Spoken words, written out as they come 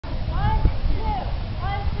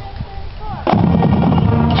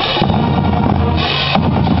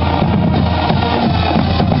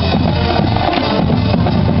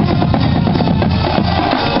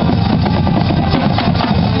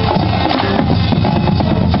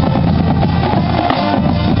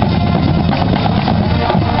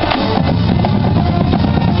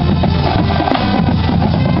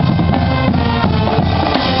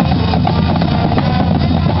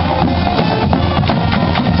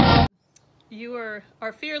were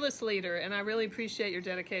our fearless leader, and I really appreciate your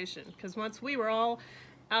dedication, because once we were all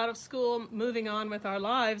out of school, moving on with our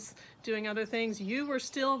lives, doing other things, you were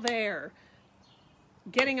still there,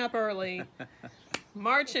 getting up early,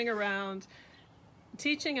 marching around,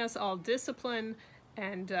 teaching us all discipline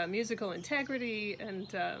and musical integrity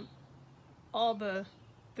and all the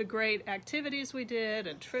great activities we did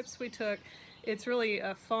and trips we took. It's really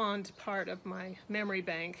a fond part of my memory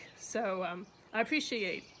bank. So I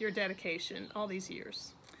appreciate your dedication all these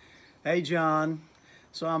years. Hey, John.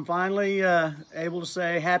 So I'm finally able to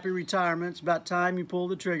say happy retirement. It's about time you pulled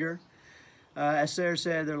the trigger. As Sarah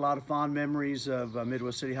said, there are a lot of fond memories of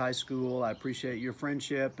Midwest City High School. I appreciate your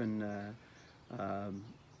friendship and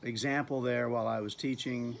example there while I was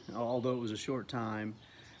teaching, although it was a short time.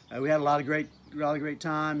 We had a lot of great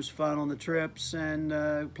times, fun on the trips,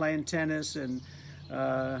 and playing tennis and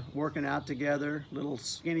working out together. Little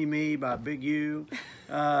skinny me by big you,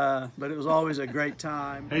 but it was always a great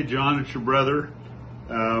time. Hey, John, it's your brother.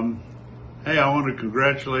 Hey, I want to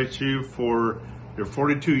congratulate you for your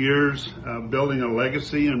 42 years building a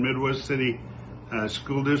legacy in Midwest City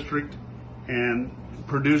School District and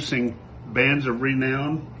producing bands of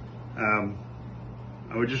renown.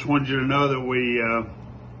 I would just want you to know that we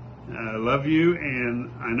love you,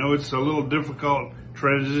 and I know it's a little difficult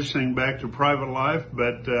transitioning back to private life,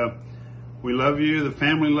 but we love you, the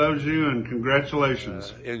family loves you, and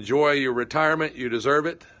congratulations. Enjoy your retirement. You deserve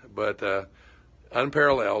it, but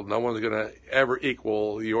unparalleled. No one's going to ever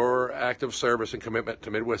equal your active service and commitment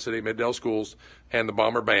to Midwest City, Middale Schools, and the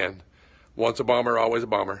Bomber Band. Once a bomber, always a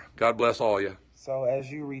bomber. God bless all of you. So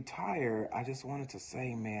as you retire, I just wanted to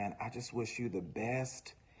say, man, I just wish you the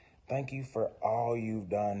best. Thank you for all you've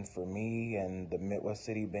done for me and the Midwest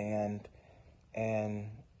City Band. And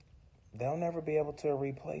they'll never be able to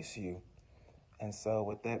replace you. And so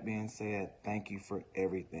with that being said, thank you for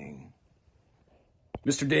everything.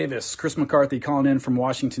 Mr. Davis, Chris McCarthy calling in from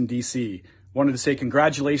Washington, D.C. Wanted to say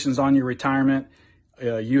congratulations on your retirement.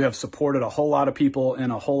 You have supported a whole lot of people in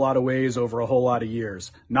a whole lot of ways over a whole lot of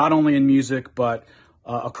years, not only in music, but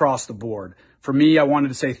across the board. For me, I wanted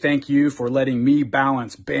to say thank you for letting me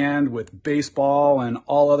balance band with baseball and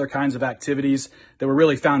all other kinds of activities that were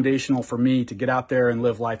really foundational for me to get out there and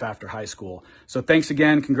live life after high school. So thanks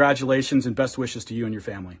again, congratulations, and best wishes to you and your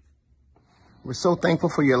family. We're so thankful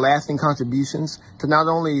for your lasting contributions to not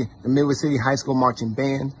only the Midwest City High School Marching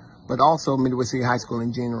Band, but also Midwest City High School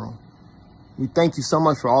in general. We thank you so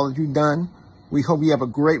much for all that you've done. We hope you have a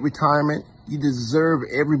great retirement. You deserve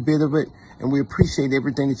every bit of it, and we appreciate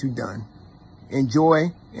everything that you've done.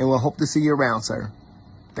 Enjoy, and we'll hope to see you around, sir.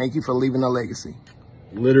 Thank you for leaving a legacy.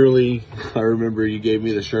 Literally, I remember you gave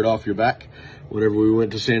me the shirt off your back whenever we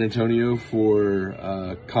went to San Antonio for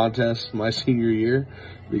a contest my senior year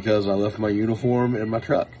because I left my uniform in my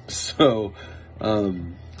truck. So,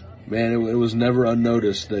 man, it was never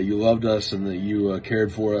unnoticed that you loved us and that you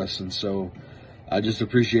cared for us. And so I just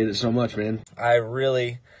appreciate it so much, man. I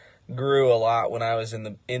really grew a lot when I was in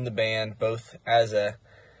the band, both as a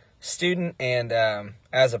student and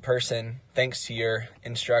as a person, thanks to your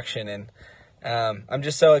instruction. And I'm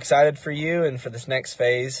just so excited for you and for this next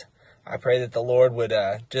phase. I pray that the Lord would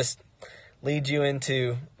just lead you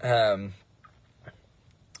into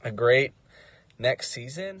a great next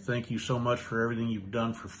season. Thank you so much for everything you've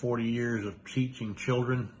done for 40 years of teaching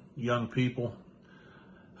children, young people,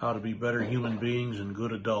 how to be better human beings and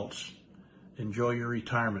good adults. Enjoy your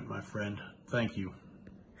retirement, my friend. Thank you.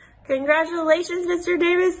 Congratulations, Mr.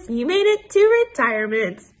 Davis. You made it to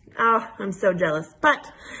retirement. Oh, I'm so jealous.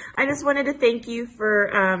 But I just wanted to thank you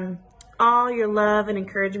for all your love and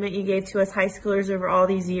encouragement you gave to us high schoolers over all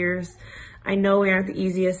these years. I know we aren't the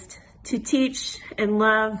easiest to teach and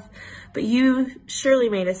love, but you surely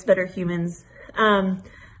made us better humans.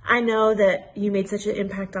 I know that you made such an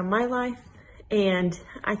impact on my life, and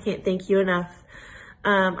I can't thank you enough.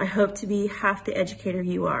 I hope to be half the educator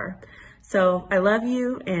you are. So I love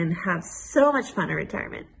you and have so much fun in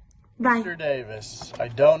retirement. Bye. Mr. Davis, I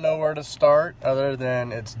don't know where to start other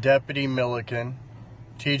than it's Deputy Milliken,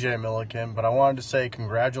 TJ Milliken, but I wanted to say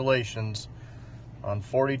congratulations on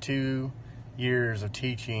 42 years of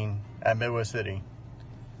teaching at Midwest City.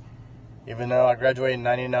 Even though I graduated in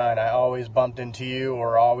 99, I always bumped into you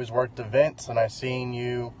or always worked events, and I seen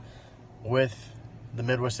you with the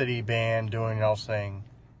Midwest City Band doing y'all thing.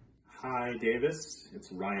 Hi, Davis.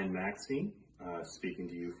 It's Ryan Maxey speaking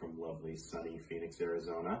to you from lovely, sunny Phoenix,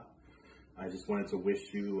 Arizona. I just wanted to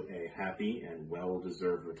wish you a happy and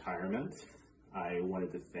well-deserved retirement. I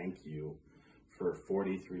wanted to thank you for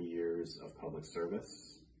 43 years of public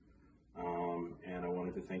service. And I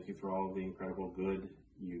wanted to thank you for all of the incredible good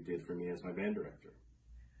you did for me as my band director.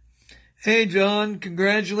 Hey, John,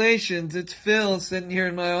 congratulations. It's Phil sitting here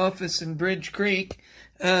in my office in Bridge Creek.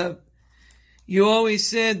 You always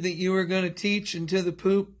said that you were going to teach until the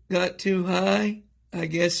poop got too high. I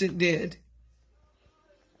guess it did.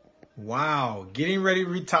 Wow, getting ready to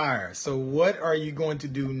retire. So what are you going to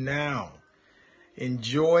do now?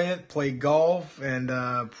 Enjoy it, play golf, and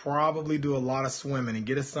probably do a lot of swimming and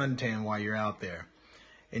get a suntan while you're out there.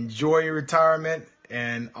 Enjoy your retirement,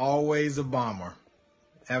 and always a Bomber.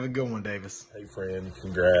 Have a good one, Davis. Hey, friend,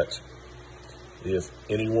 congrats. If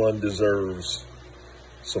anyone deserves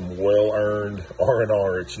some well-earned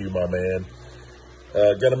R&R, it's you, my man.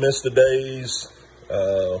 Gonna miss the days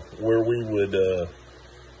where we would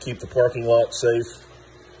keep the parking lot safe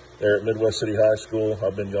there at Midwest City High School.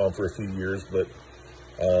 I've been gone for a few years, but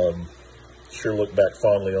sure look back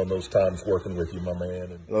fondly on those times working with you, my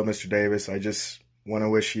man. Hello, Mr. Davis. I just want to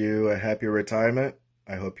wish you a happy retirement.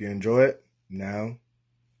 I hope you enjoy it. Now,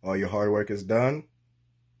 all your hard work is done.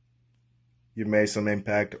 You've made some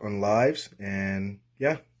impact on lives, and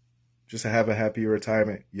yeah, just have a happy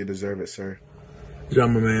retirement. You deserve it, sir.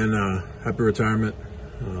 John, my man, happy retirement.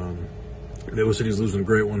 Midwest City's losing a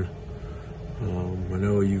great one. I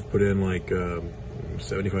know you've put in like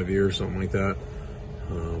 75 years, something like that.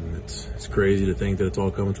 It's crazy to think that it's all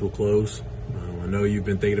coming to a close. I know you've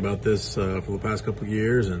been thinking about this for the past couple of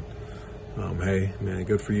years, and hey, man,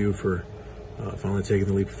 good for you for finally taking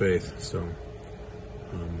the leap of faith. So,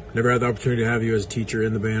 never had the opportunity to have you as a teacher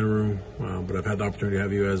in the band room, but I've had the opportunity to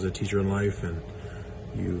have you as a teacher in life, and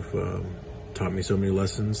you've taught me so many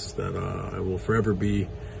lessons that I will forever be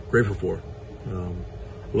grateful for.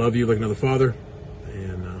 Love you like another father,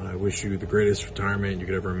 and I wish you the greatest retirement you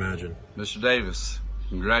could ever imagine. Mr. Davis,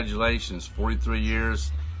 congratulations, 43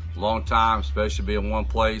 years, long time, especially being in one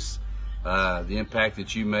place. The impact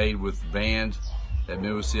that you made with the band at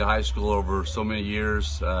Midwest City High School over so many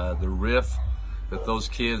years, the riff that those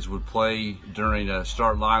kids would play during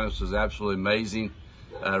start lineups was absolutely amazing.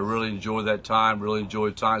 Really enjoyed that time, really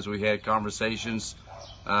enjoyed times we had conversations,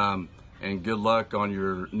 and good luck on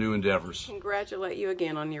your new endeavors. Congratulate you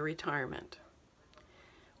again on your retirement.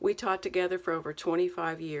 We taught together for over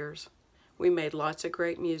 25 years. We made lots of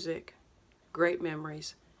great music, great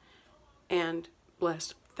memories, and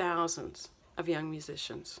blessed thousands of young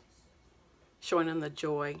musicians, showing them the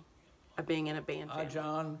joy of being in a band family. Hi,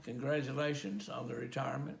 John. Congratulations on the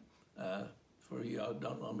retirement. For you all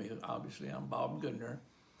don't know me, obviously, I'm Bob Goodner,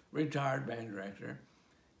 retired band director,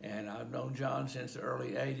 and I've known John since the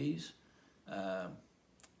early 80s.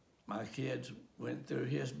 My kids went through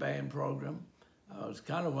his band program. I was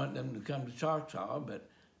kind of wanting them to come to Choctaw, but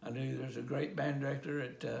I knew there's a great band director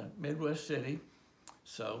at Midwest City,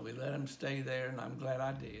 so we let him stay there, and I'm glad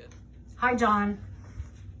I did. Hi, John.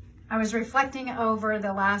 I was reflecting over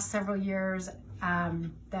the last several years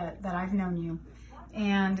that I've known you,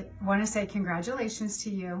 and want to say congratulations to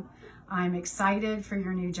you. I'm excited for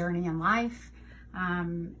your new journey in life,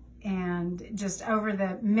 and just over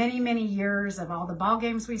the many, many years of all the ball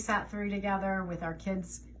games we sat through together with our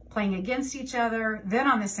kids playing against each other, then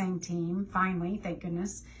on the same team, finally, thank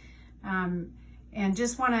goodness. And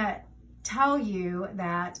just want to tell you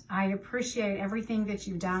that I appreciate everything that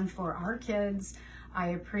you've done for our kids. I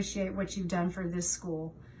appreciate what you've done for this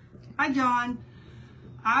school. Hi, John.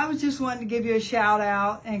 I was just wanting to give you a shout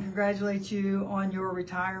out and congratulate you on your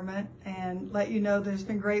retirement and let you know that it's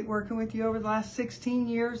been great working with you over the last 16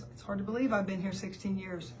 years. It's hard to believe I've been here 16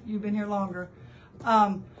 years. You've been here longer.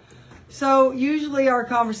 So usually our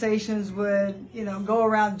conversations would, go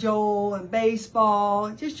around Joel and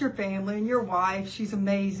baseball, just your family and your wife. She's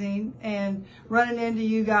amazing. And running into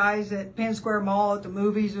you guys at Penn Square Mall at the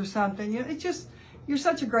movies or something. It's just, you're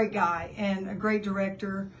such a great guy and a great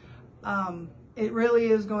director. It really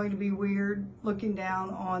is going to be weird looking down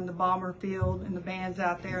on the Bomber field and the bands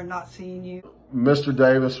out there and not seeing you. Mr.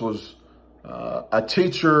 Davis was a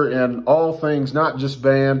teacher in all things, not just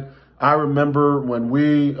band. I remember when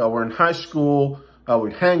we were in high school,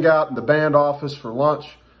 we'd hang out in the band office for lunch.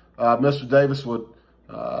 Mr. Davis would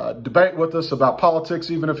debate with us about politics,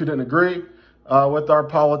 even if he didn't agree with our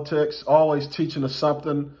politics, always teaching us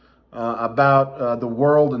something about the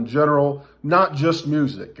world in general, not just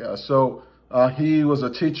music. So he was a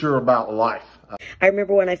teacher about life. I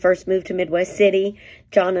remember when I first moved to Midwest City,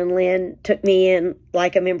 John and Lynn took me in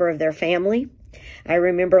like a member of their family. I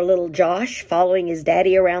remember little Josh following his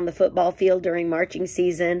daddy around the football field during marching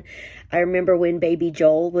season. I remember when baby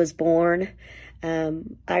Joel was born.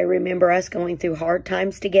 I remember us going through hard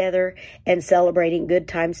times together and celebrating good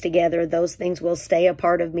times together. Those things will stay a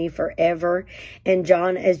part of me forever. And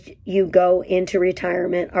John, as you go into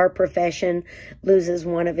retirement, our profession loses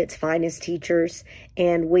one of its finest teachers,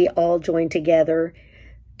 and we all join together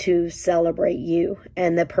to celebrate you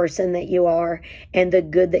and the person that you are and the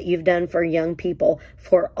good that you've done for young people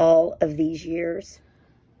for all of these years.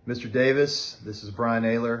 Mr. Davis, this is Brian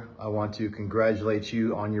Ayler. I want to congratulate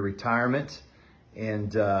you on your retirement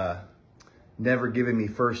and never giving me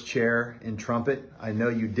first chair in trumpet. I know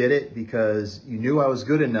you did it because you knew I was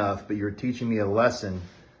good enough, but you were teaching me a lesson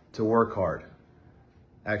to work hard.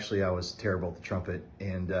 Actually, I was terrible at the trumpet,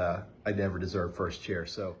 and I never deserved first chair.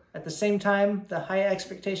 So at the same time, the high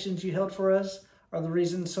expectations you held for us are the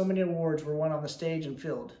reason so many awards were won on the stage and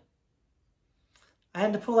field. I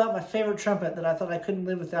had to pull out my favorite trumpet that I thought I couldn't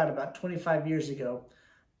live without about 25 years ago,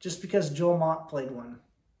 just because Joel Mott played one.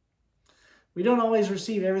 We don't always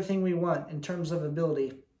receive everything we want in terms of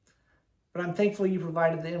ability, but I'm thankful you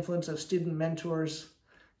provided the influence of student mentors,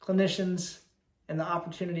 clinicians, and the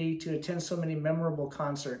opportunity to attend so many memorable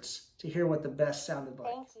concerts to hear what the best sounded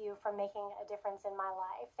like. Thank you for making a difference in my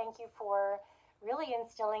life. Thank you for really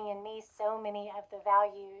instilling in me so many of the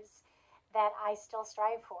values that I still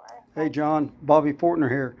strive for. Hey John, Bobby Fortner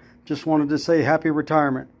here. Just wanted to say happy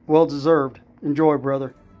retirement. Well deserved. Enjoy,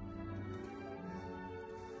 brother.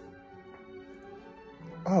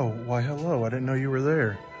 Oh, why hello, I didn't know you were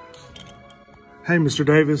there. Hey Mr.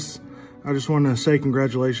 Davis, I just want to say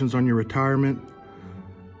congratulations on your retirement.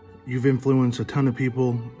 You've influenced a ton of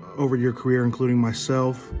people over your career, including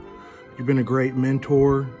myself. You've been a great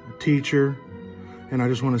mentor, a teacher, and I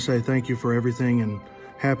just want to say thank you for everything and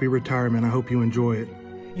happy retirement. I hope you enjoy it.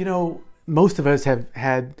 You know, most of us have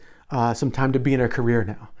had some time to be in a career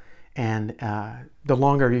now. And the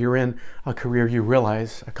longer you're in a career, you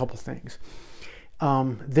realize a couple things.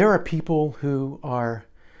 There are people who are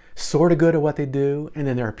sort of good at what they do, and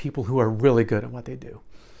then there are people who are really good at what they do.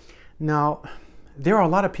 Now, there are a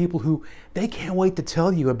lot of people who, they can't wait to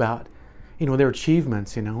tell you about, you know, their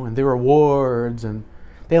achievements, you know, and their awards, and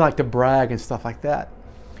they like to brag and stuff like that.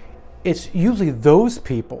 It's usually those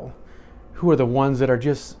people who are the ones that are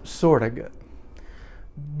just sort of good.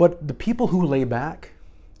 But the people who lay back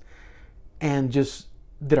and just,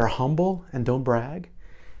 that are humble and don't brag,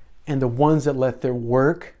 and the ones that let their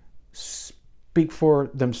work speak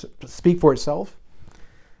for itself,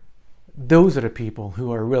 those are the people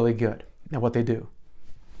who are really good at what they do.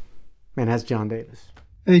 Man, that's John Davis.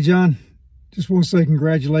 Hey, John, just want to say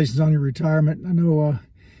congratulations on your retirement. I know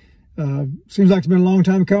seems like it's been a long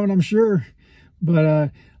time coming, I'm sure, but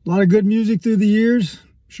a lot of good music through the years.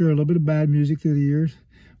 Sure, a little bit of bad music through the years,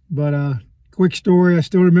 but quick story. I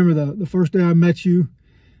still remember the first day I met you,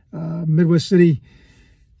 Midwest City.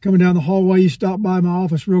 Coming down the hallway, you stopped by my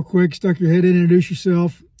office real quick, stuck your head in, introduced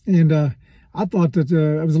yourself, and I thought that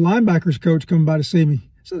it was a linebackers coach coming by to see me.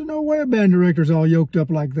 I said, no way a band director's all yoked up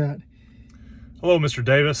like that. Hello, Mr.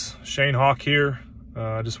 Davis. Shane Hawk here.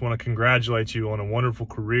 I just want to congratulate you on a wonderful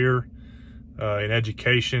career in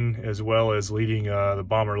education, as well as leading the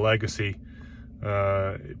Bomber legacy.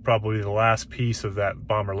 Probably the last piece of that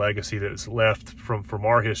Bomber legacy that's left from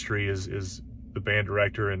our history is the band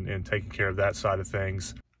director and taking care of that side of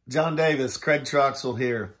things. John Davis, Craig Troxell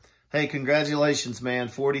here. Hey, congratulations, man.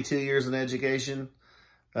 42 years in education.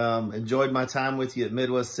 Enjoyed my time with you at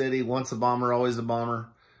Midwest City. Once a Bomber, always a Bomber.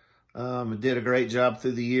 Did a great job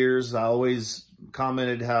through the years. I always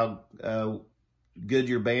commented how good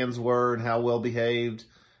your bands were and how well behaved,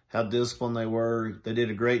 how disciplined they were. They did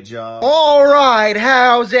a great job. All right,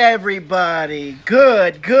 how's everybody?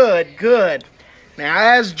 Good, good, good.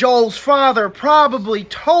 Now, as Joel's father probably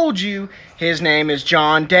told you, his name is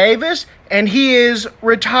John Davis, and he is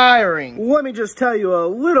retiring. Let me just tell you a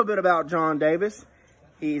little bit about John Davis.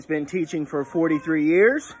 He's been teaching for 43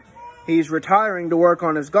 years. He's retiring to work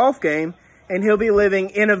on his golf game, and he'll be living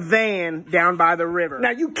in a van down by the river.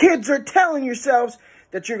 Now, you kids are telling yourselves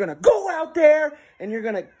that you're going to go out there, and you're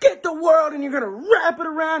going to get the world, and you're going to wrap it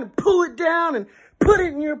around and pull it down and put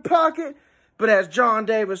it in your pocket. But as John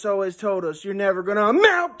Davis always told us, you're never going to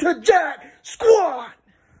amount to jack squat.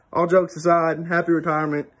 All jokes aside, happy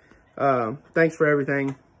retirement. Thanks for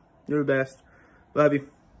everything. You're the best. Love you.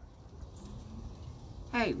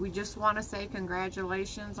 Hey, we just want to say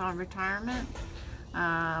congratulations on retirement.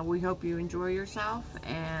 We hope you enjoy yourself,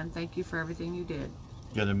 and thank you for everything you did.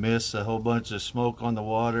 Gonna miss a whole bunch of Smoke on the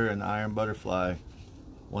Water and Iron Butterfly.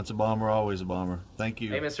 Once a Bomber, always a Bomber. Thank you.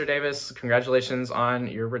 Hey, Mr. Davis, congratulations on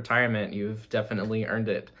your retirement. You've definitely earned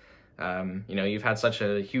it. You know, you've had such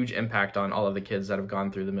a huge impact on all of the kids that have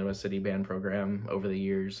gone through the Midwest City Band program over the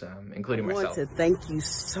years, including myself. I want to thank you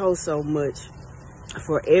so much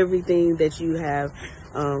for everything that you have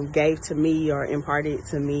gave to me or imparted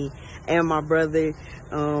to me and my brother.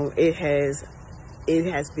 It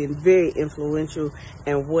has been very influential,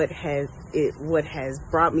 and what has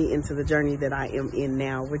brought me into the journey that I am in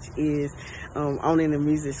now, which is owning a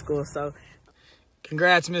music school. So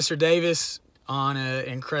congrats, Mr. Davis, on an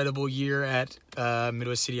incredible year at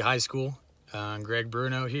Midwest City High School. Greg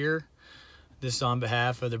Bruno here. This is on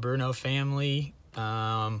behalf of the Bruno family. We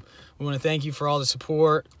want to thank you for all the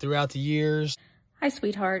support throughout the years. Hi,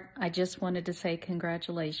 sweetheart. I just wanted to say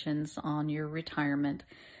congratulations on your retirement.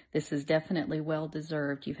 This is definitely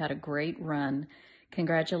well-deserved. You've had a great run.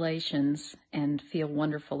 Congratulations, and feel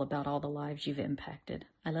wonderful about all the lives you've impacted.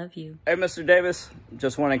 I love you. Hey, Mr. Davis.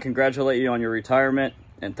 Just want to congratulate you on your retirement,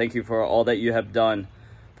 and thank you for all that you have done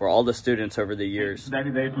for all the students over the years.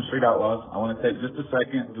 Danny Dave from Street Outlaws. I want to take just a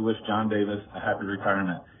second to wish John Davis a happy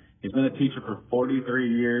retirement. He's been a teacher for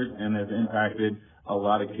 43 years and has impacted a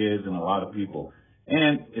lot of kids and a lot of people.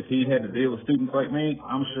 And if he had to deal with students like me,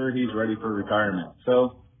 I'm sure he's ready for retirement.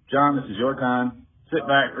 So, John, this is your time. Sit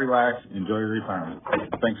back, relax, enjoy your retirement.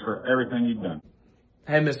 Thanks for everything you've done.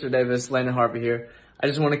 Hey, Mr. Davis, Landon Harvey here. I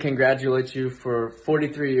just want to congratulate you for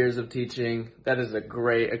 43 years of teaching. That is a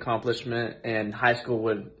great accomplishment, and high school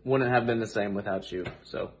wouldn't have been the same without you.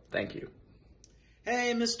 So, thank you.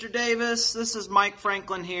 Hey, Mr. Davis, this is Mike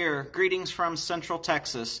Franklin here. Greetings from Central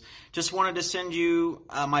Texas. Just wanted to send you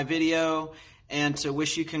my video and to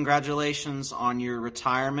wish you congratulations on your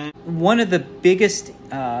retirement. One of the biggest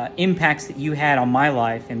impacts that you had on my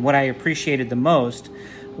life, and what I appreciated the most,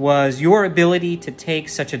 was your ability to take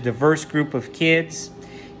such a diverse group of kids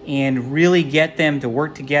and really get them to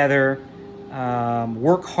work together,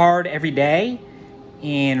 work hard every day,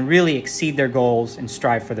 and really exceed their goals and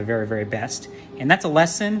strive for the very, very best. And that's a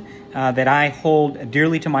lesson that I hold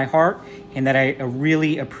dearly to my heart, and that I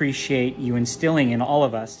really appreciate you instilling in all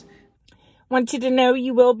of us. Want you to know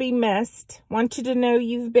you will be missed. Want you to know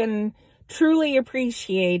you've been truly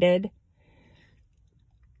appreciated.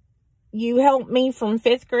 You helped me from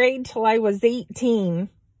 5th grade till I was 18.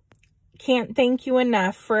 Can't thank you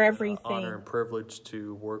enough for everything. Honor and privilege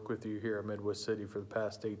to work with you here at Midwest City for the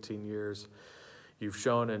past 18 years. You've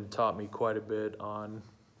shown and taught me quite a bit on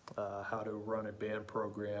how to run a band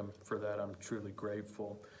program. For that, I'm truly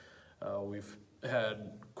grateful. We've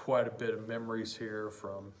had quite a bit of memories here,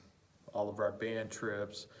 from all of our band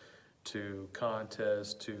trips to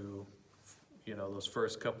contests to, you know, those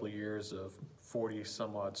first couple of years of 40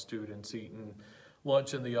 some odd students eating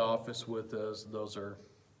lunch in the office with us. Those are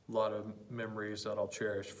a lot of memories that I'll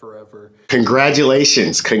cherish forever.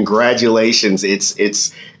 Congratulations.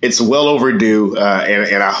 It's well overdue,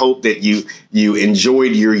 and I hope that you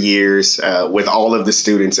enjoyed your years with all of the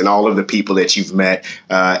students and all of the people that you've met,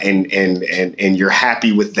 and you're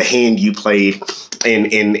happy with the hand you played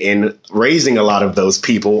in raising a lot of those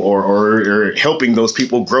people, or helping those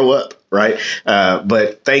people grow up. Right.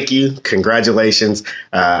 But thank you. Congratulations.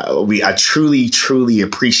 I truly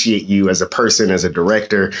appreciate you as a person, as a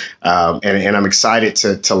director. And I'm excited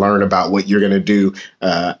to learn about what you're going to do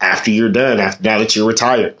after you're done, now that you're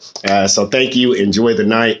retired. So thank you. Enjoy the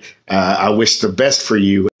night. I wish the best for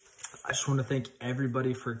you. I just want to thank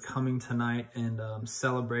everybody for coming tonight and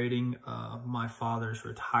celebrating my father's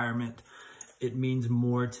retirement. It means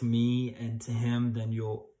more to me and to him than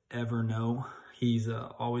you'll ever know. He's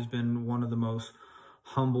always been one of the most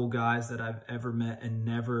humble guys that I've ever met, and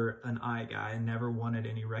never an eye guy, and never wanted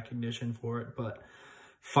any recognition for it. But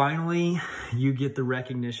finally, you get the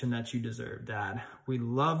recognition that you deserve, Dad. We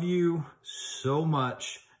love you so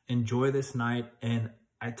much. Enjoy this night. And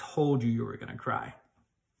I told you were going to cry.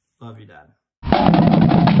 Love you, Dad.